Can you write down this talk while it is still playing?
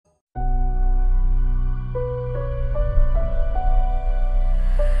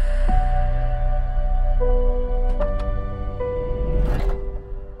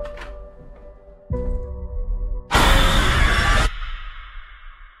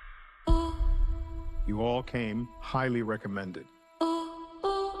You all came highly recommended.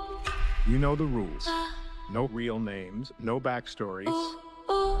 You know the rules. No real names, no backstories,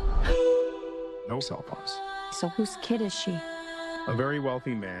 no cell phones. So whose kid is she? A very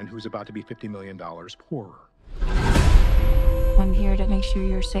wealthy man who's about to be $50 million poorer. I'm here to make sure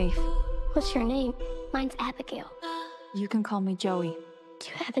you're safe. What's your name? Mine's Abigail. You can call me Joey. Do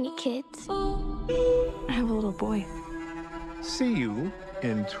you have any kids? I have a little boy. See you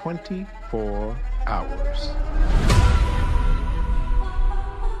in 24 hours.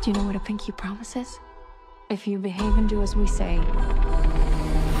 Do you know what a pinky promise is? If you behave and do as we say,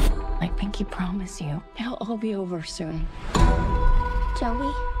 like pinky promise you, it'll all be over soon.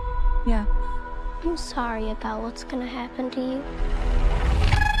 Joey, Yeah. I'm sorry about what's gonna happen to you.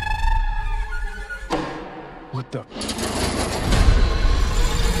 What the?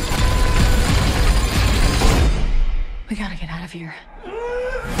 We gotta get out of here.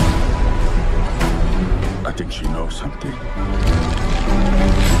 I think she knows something.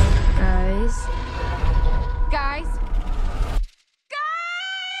 Guys. Guys.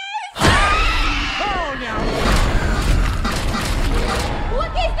 Oh, no!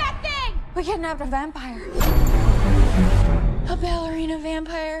 What is that thing? We kidnapped a vampire. A ballerina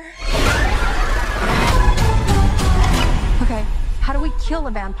vampire. Okay, how do we kill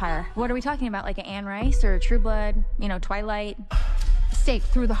a vampire? What are we talking about? Like an Anne Rice or True Blood? You know, Twilight? Stake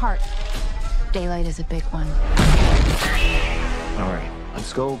through the heart. Daylight is a big one. All right,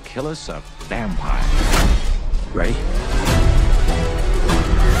 let's go kill us a vampire. Ready?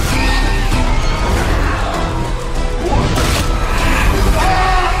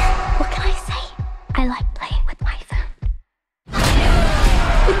 What can I say? I like playing with my phone.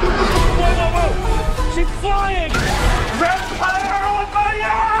 Whoa! She's flying! Vampire on my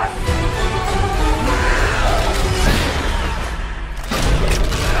ass!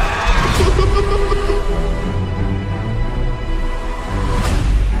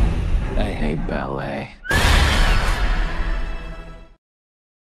 I hate ballet.